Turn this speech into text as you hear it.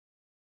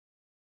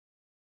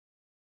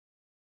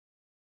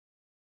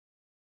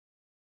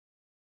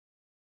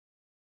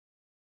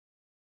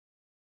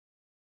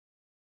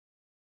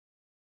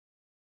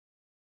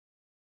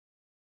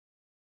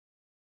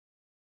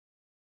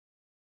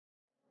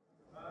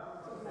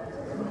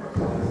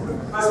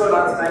all,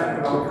 I'd like to thank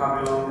everyone for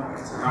coming along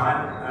tonight,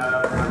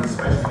 and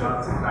especially like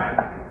to thank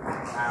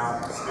our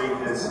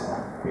speakers,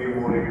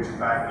 Ian Worley, Richard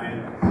Baglin,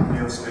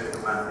 Neil Smith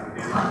and Matthew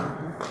Dillon.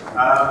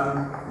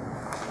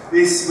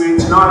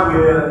 Tonight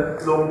we're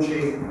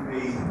launching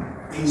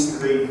the East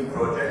of Eden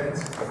project.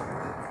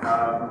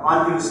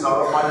 I'm going to start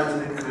off, my name is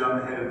Nick, I'm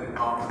the head of the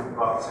Department of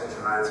Architecture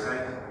and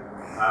Landscape.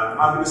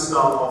 I'm going to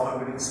start off, I'm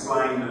going to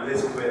explain a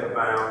little bit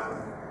about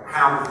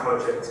how the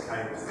project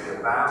came to be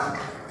about,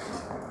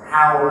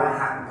 how I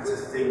happened to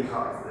think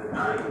up the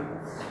name,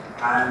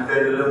 and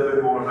then a little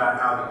bit more about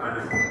how the kind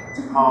of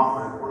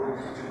department, what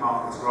the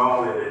department's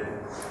role in it,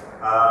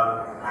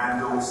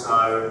 and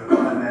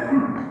then,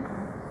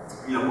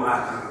 you know, what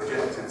our kind of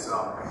objectives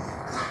are.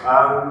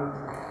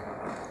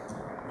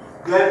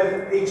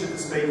 Then each of the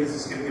speakers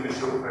is going to give a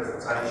short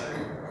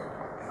presentation,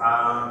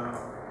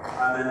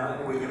 and then I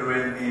think we're going to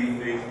end the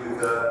evening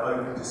with an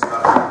open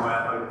discussion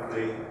where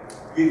hopefully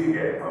you can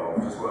get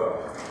involved as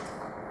well.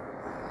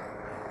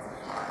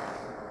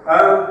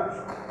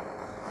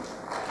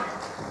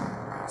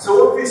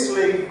 So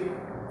obviously,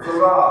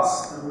 for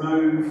us, the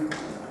move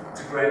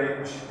to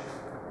Greenwich,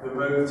 the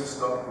move to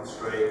Stockwell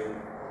Street,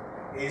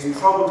 is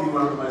probably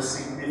one of the most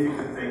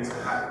significant things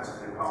that happened to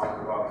the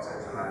Department of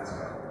Architecture and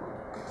Landscape.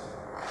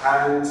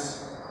 And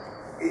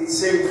it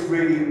seems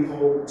really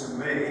important to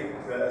me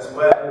that as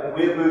well,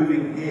 we're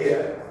moving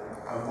here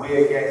and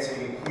we're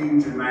getting a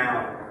huge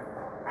amount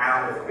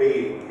out of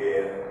being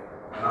here.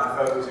 And I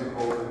thought it was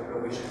important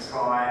that we should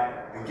try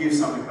and give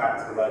something back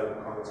to the local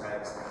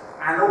context.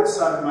 And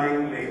also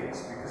make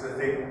links, because I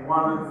think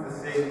one of the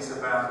things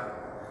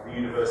about the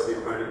University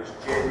of Greenwich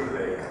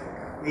generally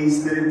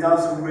is that it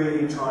doesn't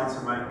really try to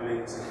make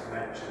links and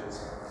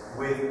connections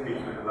with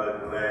people in the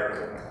local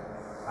area.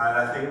 And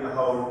I think the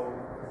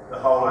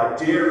whole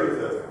idea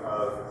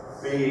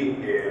of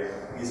being here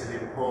is an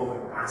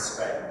important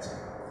aspect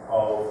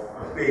of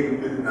being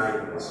good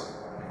neighbours.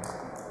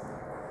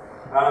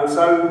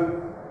 So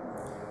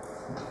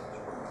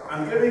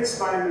I'm going to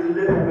explain a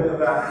little bit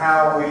about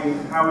how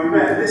we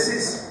met. This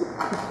is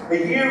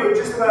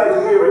just about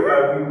a year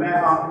ago. We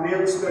met up.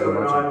 Neil Smith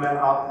and I met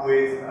up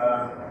with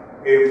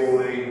Ian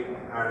Worley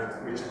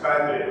and Richard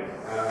Baglin.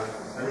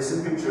 And this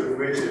is a picture of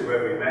Richard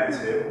where we met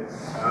him.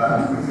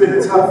 It's been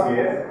a tough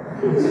year.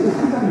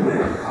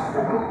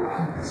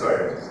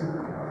 Sorry.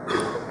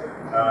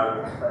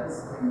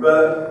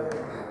 But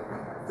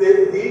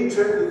the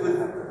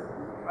interest.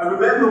 I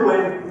remember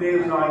when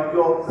Neil and I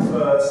got the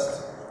first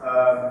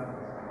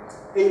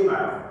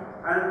email,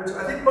 and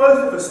I think both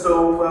of us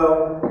thought,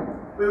 well,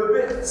 we were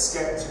a bit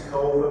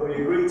sceptical, but we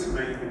agreed to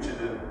meet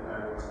Richard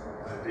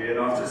and Dean.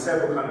 After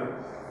several kind of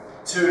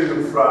toing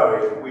and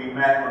froing, we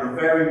met on a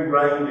very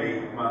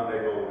rainy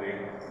Monday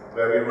morning,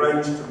 where we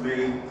arranged to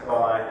meet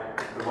by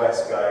the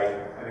West Gate,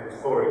 and it was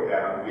pouring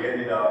down. We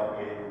ended up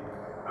in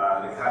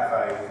the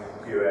Cafe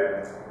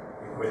QM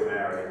in Queen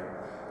Mary.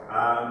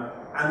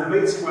 And the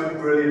meeting went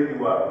brilliantly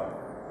well.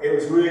 It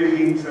was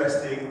really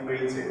interesting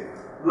meeting,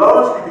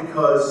 largely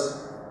because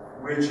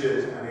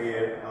Richard and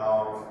Ian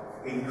are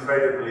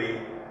incredibly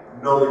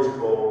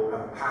knowledgeable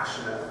and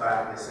passionate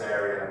about this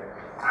area,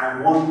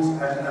 and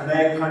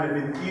their kind of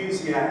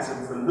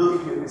enthusiasm for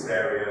looking at this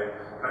area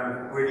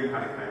really came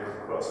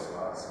across to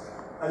us.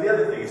 And the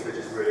other thing is they're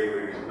just really,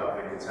 really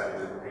lovely,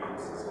 intelligent people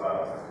as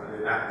well,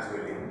 and that was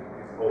really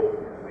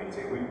important.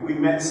 We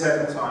met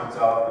several times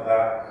after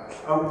that.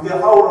 The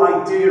whole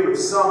idea of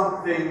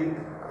something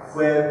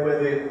where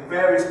the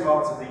various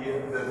parts of the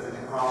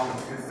department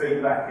could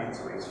feed back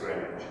into East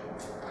Greenwich.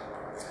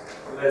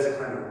 So there's a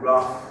kind of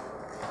rough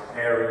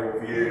aerial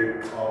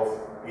view of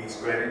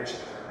East Greenwich.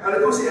 And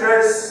of course it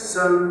has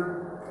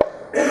some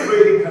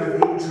really kind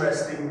of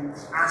interesting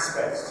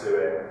aspects to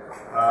it.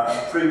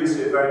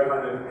 Previously a very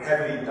kind of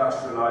heavily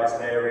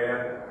industrialised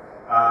area.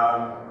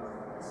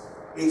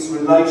 Its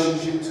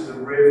relationship to the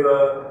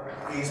river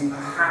is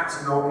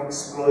perhaps not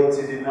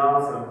exploited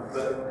enough,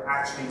 but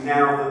actually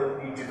now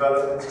that new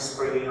development is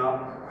springing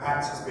up,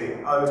 perhaps it's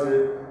being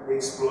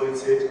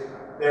over-exploited.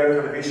 There are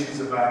kind of issues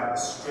about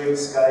the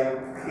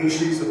streetscape,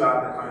 issues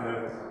about the kind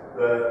of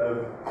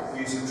the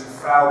use of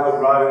Trafalgar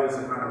Road as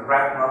a kind of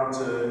rat run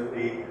to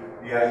the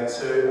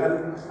A2,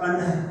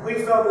 and we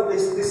felt that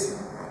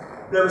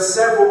there were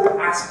several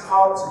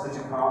parts of the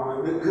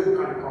department that could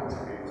kind of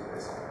contribute to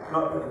this.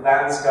 Not the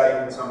landscape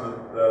and some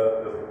of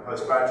the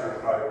postgraduate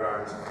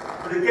programs,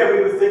 but again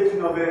we were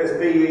thinking of it as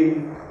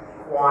being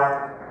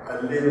quite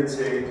a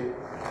limited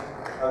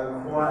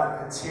and quite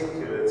a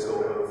particular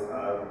sort of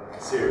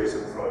series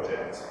of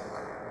projects.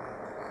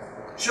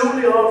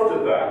 Shortly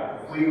after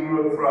that, we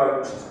were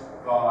approached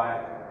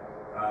by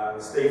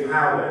Steve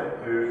Howlett,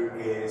 who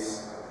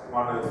is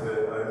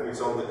who's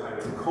on the kind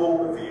of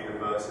core of the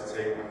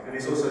university, and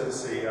he's also the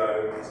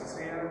CEO. He's the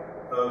CEO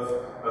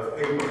of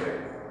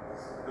Peabody.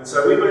 And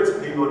so we went to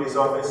Peabody's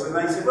office, and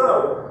they said,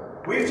 "Well,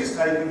 we've just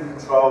taken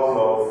control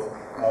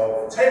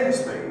of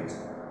Thamesmead."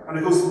 And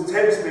of course,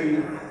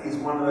 Thamesmead is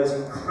one of those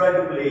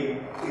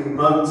incredibly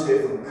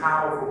emotive and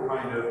powerful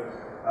kind of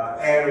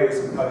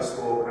areas of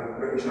post-war kind of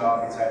British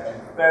architecture,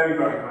 very,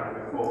 very kind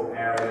of important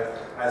area,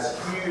 has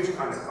huge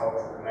kind of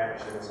cultural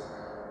connections.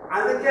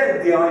 And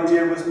again, the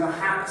idea was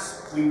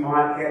perhaps we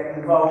might get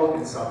involved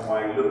in some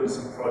way, look at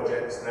some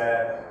projects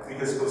there,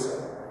 because of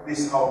course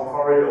this whole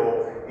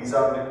corridor is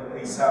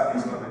South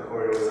East London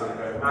corridor is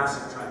undergoing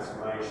massive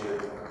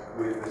transformation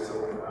with the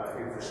sort of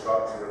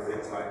infrastructure of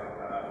things like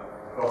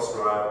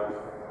Crossroad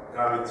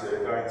going to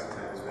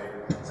Thames Link.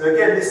 So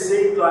again, this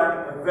seemed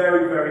like a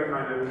very, very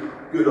kind of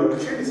good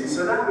opportunity.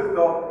 So now we've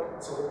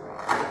got sort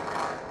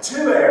of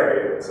two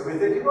areas, and we're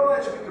thinking, well,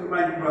 actually we can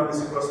maybe run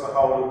this across the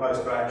whole of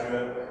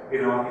postgraduate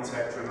in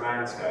architecture and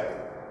landscape.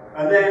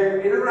 And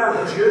then in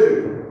around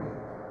June,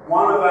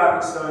 one of our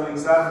external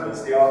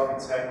examiners, the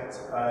architect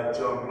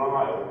John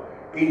Lyle,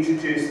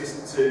 introduced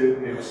us to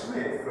Neil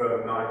Smith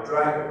from Night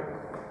Dragon.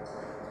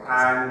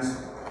 And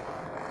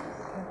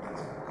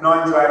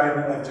Night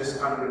Dragon have just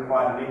kind of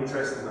acquired an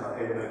interest in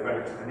the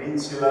Greenwich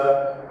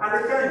Peninsula,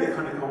 and again the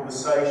kind of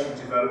conversation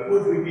developed,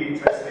 would we be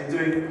interested in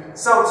doing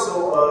some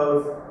sort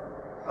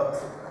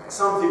of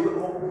something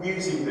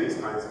using these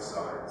kinds of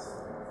sites.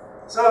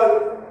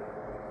 So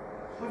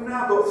we've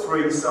now got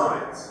 3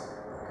 sites.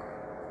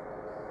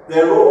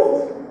 They're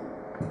all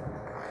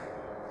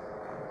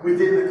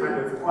within the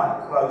kind of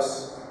quite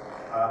close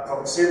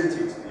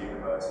proximity to the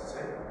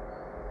university.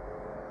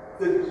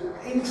 The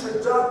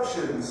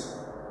introductions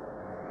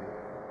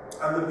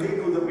and the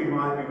people that we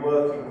might be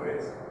working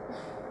with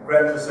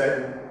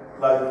represent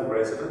local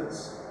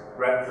residents,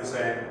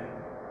 represent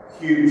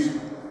huge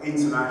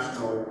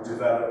international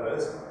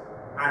developers,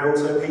 and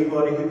also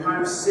people who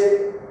kind of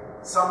sit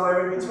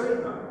somewhere in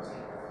between those.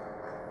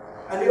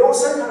 And it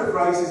also kind of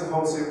raises a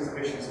whole series of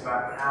issues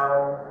about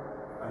how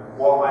and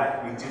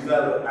why we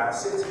develop our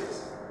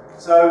cities.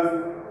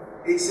 So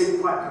it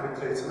seemed quite kind of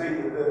clear to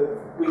me that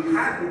we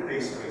had with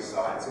these 3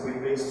 sites, and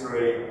with these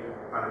 3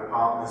 kind of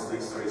partners,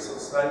 these 3 sort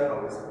of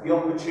stakeholders, the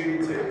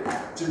opportunity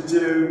to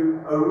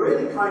do a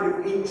really kind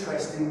of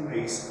interesting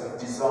piece of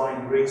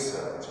design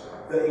research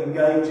that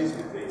engages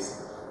with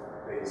these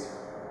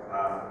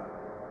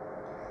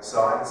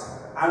sites.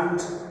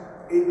 And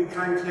it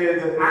became clear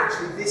that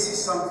actually this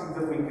is something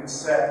that we can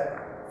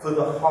set for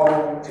the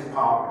whole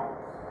department,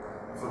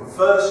 from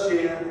first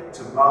year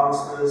to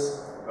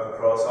masters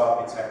across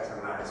architecture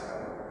and landscape.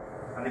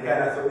 And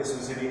again, I thought this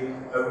was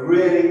a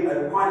really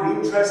quite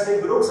interesting,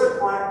 but also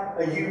quite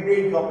a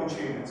unique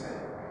opportunity.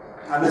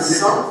 And as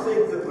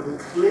something that would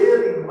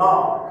clearly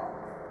mark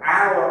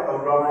our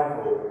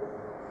arrival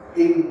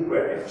in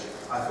Greenwich,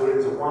 I thought it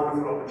was a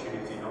wonderful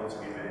opportunity not to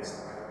be missed.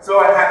 So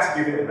I had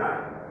to give it a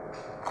name.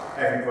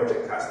 Every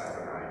project has to have a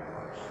name.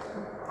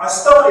 I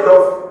started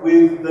off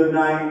with the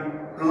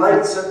name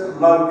Blatant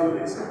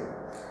Localism,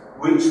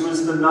 which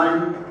was the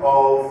name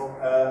of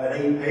an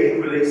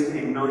EP released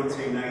in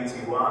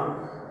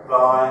 1981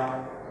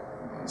 by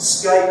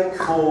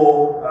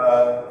skatecore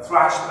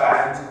thrash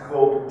band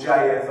called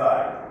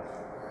JFA,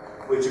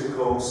 which of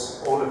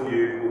course all of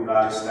you will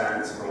know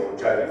stands for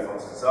Jodie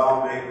Foster's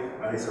Army,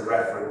 and is a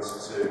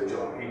reference to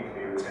John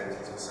Hinckley who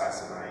attempted to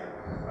assassinate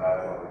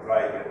Ronald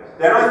Reagan.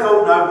 Then I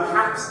thought, no,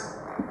 perhaps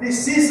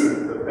this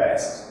isn't the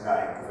best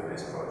name for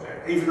this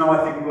project, even though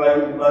I think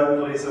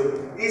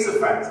Localism is a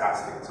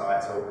fantastic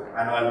title,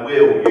 and I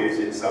will use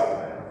it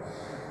somewhere.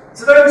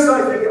 So then I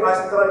started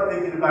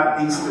thinking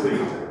about East of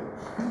Eden.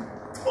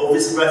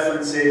 Obvious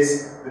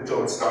references, the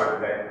John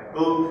Steinbeck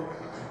book,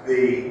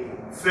 the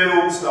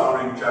film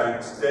starring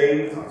James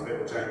Dean. I was a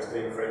bit of James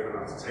Dean freak when I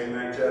was a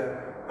teenager.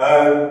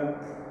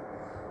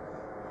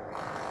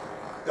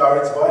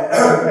 Directed by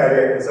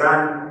Elia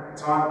Kazan,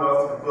 timed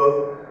after the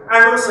book.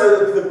 And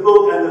also the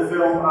book and the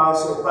film are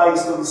sort of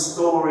based on the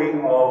story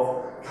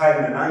of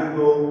Cain and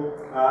Abel.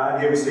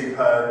 And here we see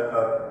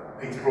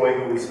Peter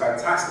Bruegel's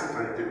fantastic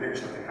kind of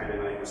depiction of the Cain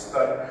and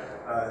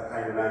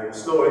Abel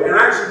story. And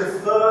actually the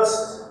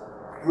first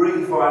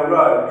brief I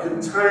wrote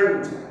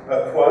contained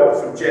a quote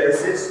from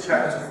Genesis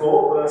chapter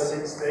 4, verse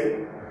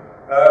 16.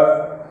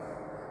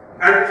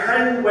 And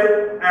Cain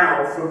went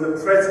out from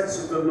the presence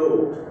of the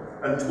Lord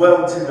and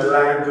dwelt in the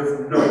land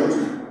of Nod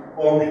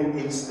on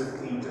the east of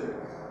Eden.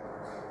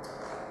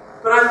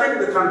 But I think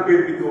the kind of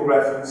biblical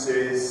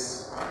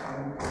references,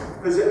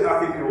 because I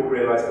think you all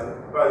realise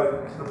that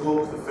both the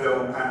book, the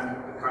film, and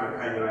the kind of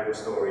Cain and Abel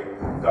story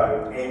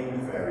don't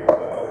end very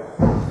well,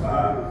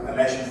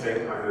 unless you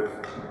think kind of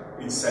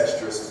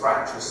incestuous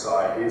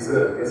fratricide is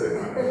a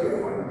kind of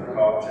good point of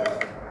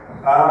departure.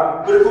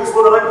 But of course,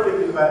 what I'm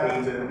thinking about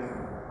Eden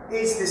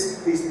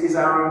is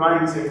our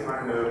amazing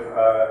kind of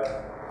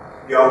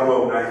the Old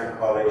Royal Naval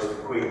College, the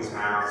Queen's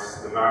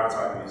House, the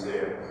Maritime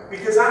Museum,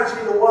 because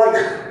actually in a way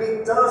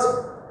it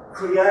does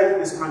create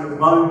this kind of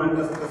moment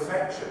of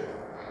perfection,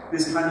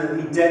 this kind of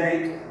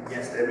Edenic,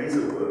 yes there is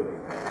a word,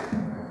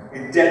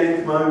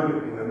 Edenic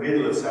moment in the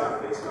middle of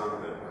South East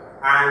London,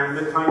 and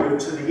the kind of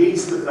to the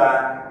east of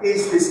that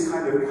is this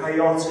kind of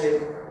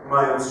chaotic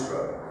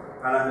maelstrom,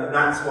 and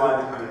that's why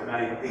the kind of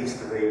name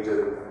East of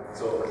Eden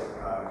sort of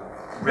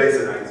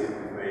resonated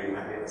with me,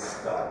 and it's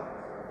stuck,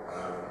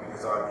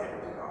 because I'm here.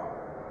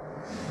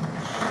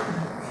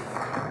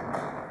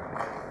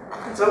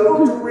 So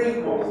what do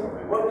we want from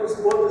it? What does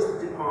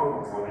the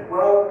department want?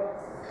 Well,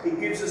 it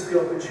gives us the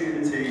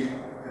opportunity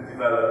to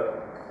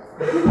develop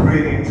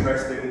really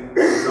interesting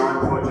design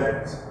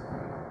projects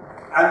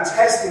and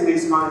testing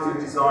these kinds of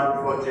design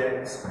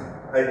projects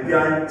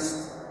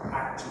against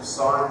actual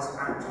sites,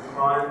 actual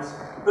clients,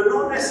 but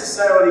not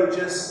necessarily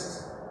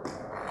just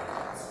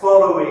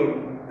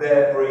following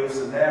their briefs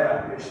and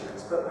their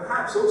ambitions, but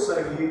perhaps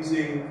also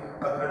using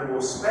a kind of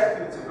more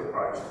speculative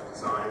approach to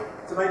design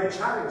to maybe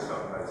challenge some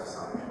of those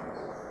assumptions.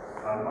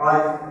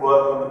 I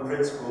work on the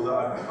principle that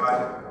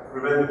I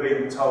remember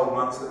being told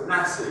once that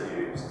NASA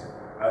used.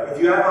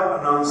 If you have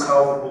an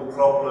unsolvable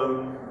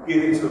problem,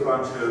 give it to a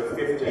bunch of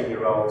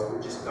 15-year-olds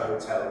who just don't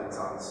tell them it's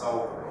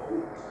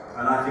unsolvable.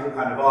 And I think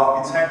kind of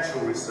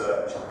architectural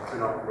research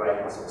can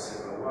operate in a sort of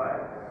similar way.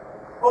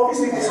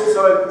 Obviously, this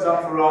also opens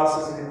up for us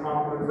as a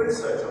department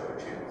research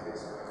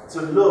opportunities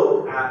to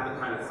look at the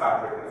kind of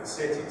fabric of the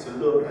city, to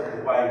look at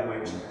the way in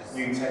which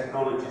new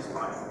technologies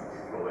might be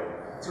deployed,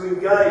 to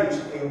engage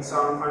in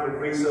some kind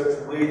of research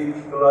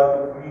with the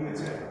local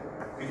community.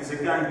 Because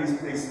again,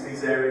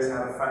 these areas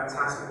have a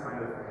fantastic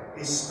kind of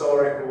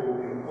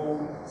historical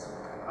importance,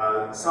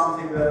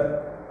 something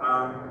that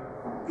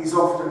is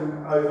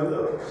often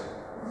overlooked.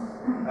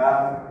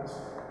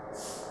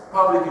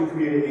 Public and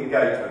community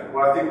engagement.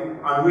 Well, I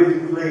think I'm really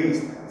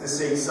pleased to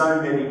see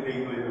so many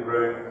people in the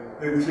room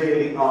who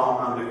clearly are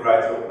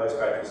undergraduate or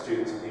postgraduate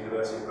students at the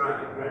University of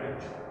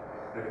Greenwich.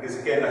 Because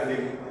again, I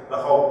think the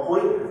whole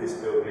point of this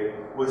building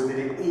was that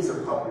it is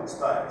a public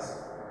space,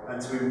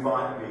 and to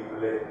invite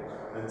people in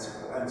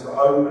and to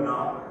open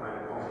up a kind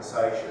of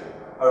conversation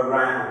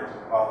around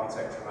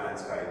architectural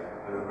landscape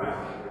and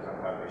around the kind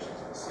of ambitions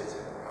of the city.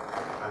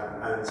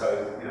 And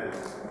so, you know,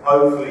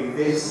 hopefully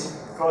this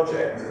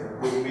project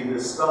will be the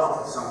start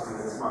of something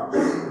that's much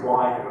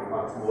wider and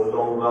much more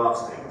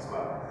long-lasting as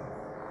well.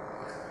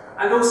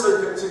 And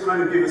also to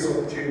kind of give us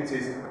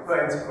opportunities for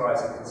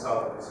enterprise and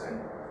consultancy.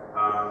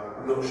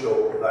 I'm not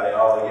sure what they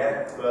are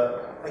yet,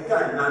 but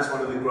again, that's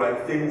one of the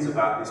great things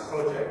about this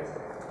project.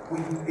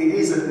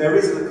 There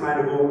isn't a kind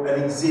of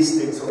an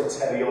existing sort of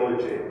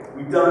teleology.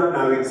 We don't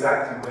know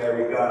exactly where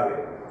we're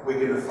going. We're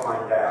going to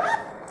find out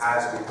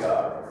as we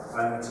go,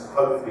 and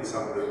hopefully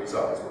some of the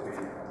results will be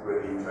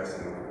really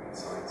interesting and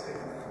exciting.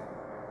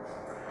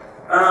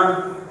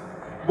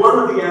 One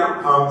of the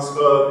outcomes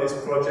for this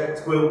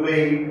project will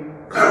be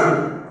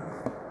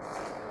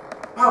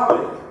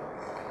public.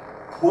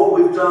 What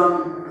we've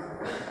done,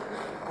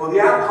 or the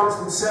outcomes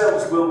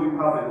themselves will be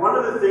public. One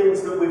of the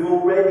things that we've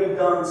already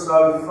done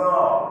so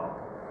far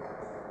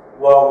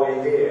while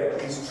we're here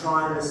is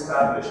try and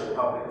establish a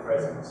public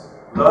presence,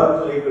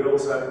 locally but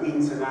also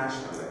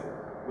internationally,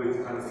 with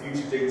the kind of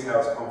Future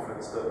Details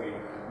conference that we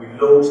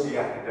launched the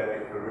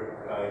academic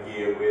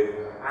year with,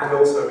 and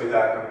also with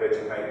our kind of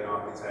Educating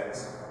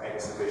Architects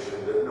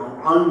exhibition that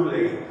not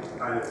only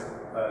kind of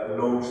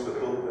launched the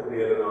book that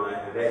Neil and I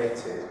had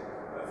edited,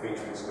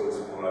 featuring schools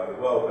from all over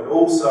the world, but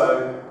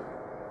also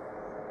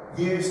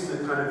used the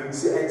kind of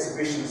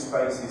exhibition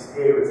spaces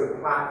here as a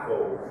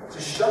platform to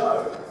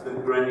show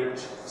that Greenwich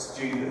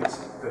students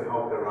can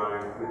hold their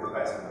own with the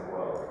best in the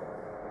world.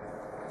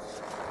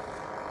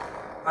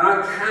 And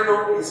I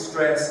cannot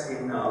stress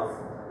enough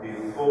the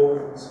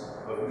importance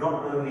of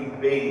not only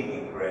being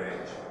in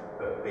Greenwich,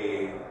 but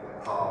being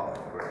part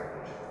of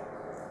Greenwich.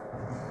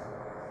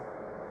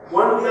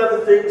 One of the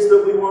other things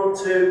that we want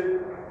to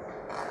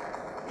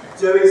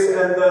do is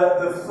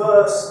the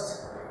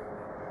first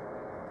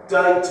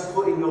date to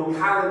put in your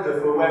calendar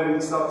for when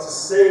we start to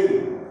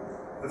see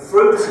the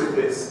fruits of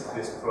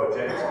this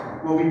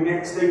project will be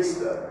next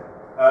Easter.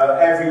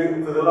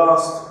 For the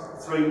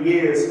last 3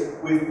 years,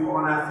 we've put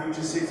on our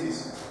Future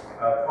Cities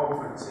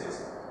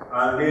conferences.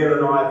 Neil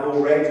and I have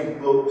already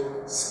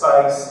booked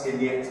space in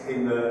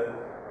the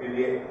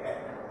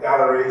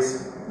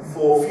galleries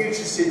for Future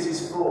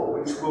Cities 4,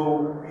 which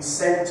will be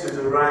centred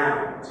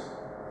around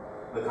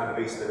the kind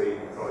of Easter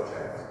Eden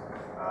project.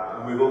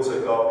 And we've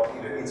also got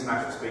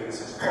international speakers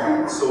such as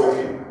Michael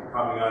Sorkin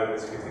coming over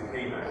to give the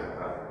keynote of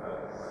that.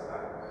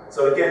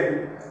 So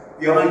again,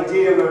 the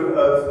idea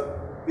of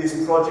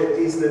this project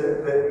is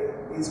that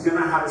it's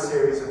going to have a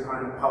series of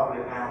kind of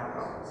public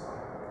outcomes.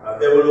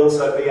 There will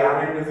also be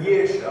our end of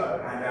year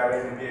show and our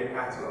end of year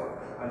catalogue,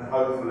 and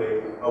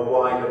hopefully a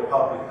wider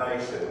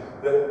publication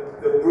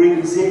that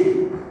brings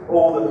in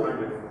all the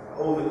kind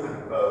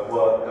of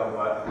work done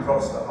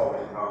across the whole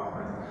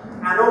department.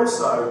 And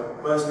also,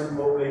 most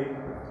importantly,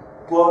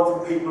 work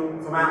from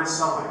people from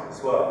outside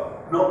as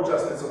well, not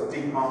just the sort of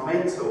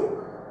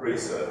departmental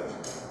research,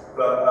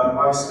 but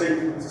I was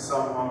speaking to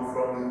someone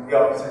from the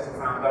Architectural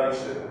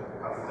Foundation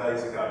a couple of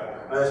days ago,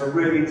 and there's a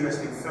really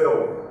interesting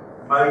film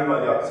made by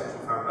the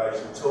Architectural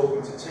Foundation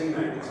talking to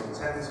teenagers on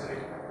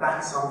Thameslink.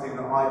 That's something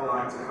that I'd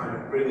like to kind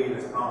of bring in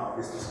as part of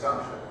this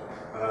discussion,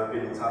 and I've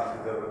been in touch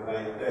with them,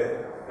 and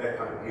they're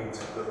kind of keen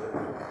to look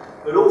at it.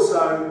 But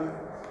also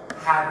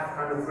have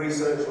kind of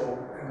research or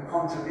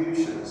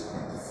contributions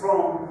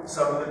from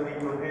some of the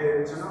people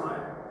here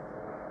tonight.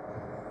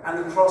 And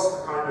across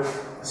the kind of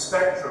the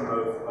spectrum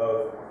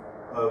of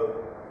of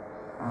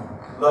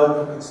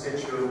local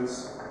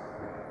constituents,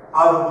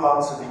 other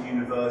parts of the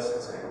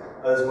university,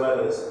 as well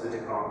as the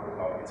Department of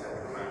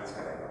Architecture and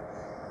Landscape.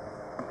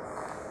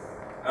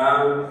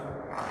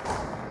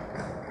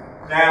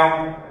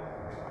 Now,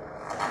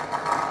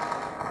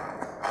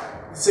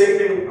 this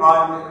evening,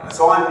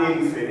 I'm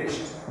nearly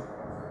finished.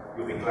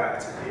 You'll be glad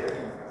to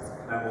hear.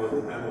 No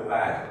more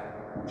bad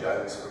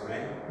jokes from me.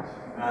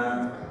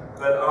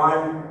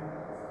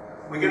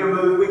 We're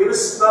going to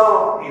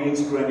start in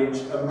East Greenwich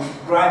and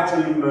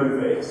gradually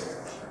move east.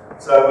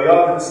 So we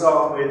are going to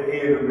start with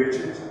Ian and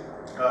Richard,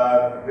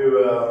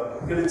 who are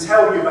going to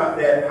tell you about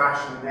their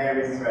passion, their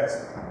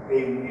interest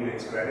in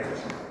East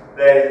Greenwich.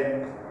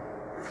 Then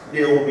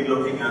Neil will be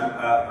looking at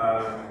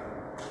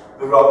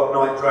the Rock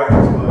Night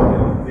Dragons work in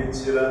the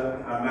Peninsula,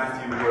 and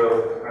Matthew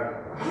will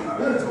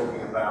be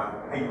talking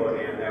about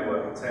Peabody and their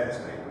work in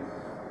Thameslink.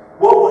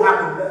 What will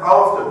happen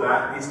after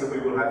that is that we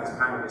will have this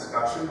panel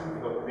discussion.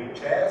 We've got the big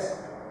chairs,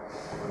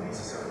 these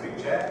are some big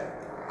chair,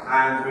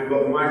 and we've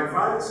got the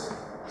microphones,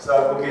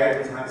 so we'll be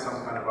able to have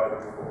some kind of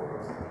open forum.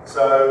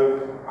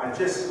 So I'd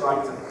just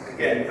like to,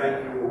 again,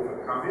 thank you all for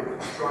coming.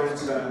 Try and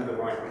turn the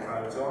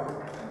microphones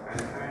on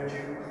and hand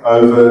you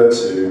over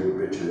to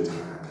Richard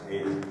and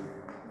Ian.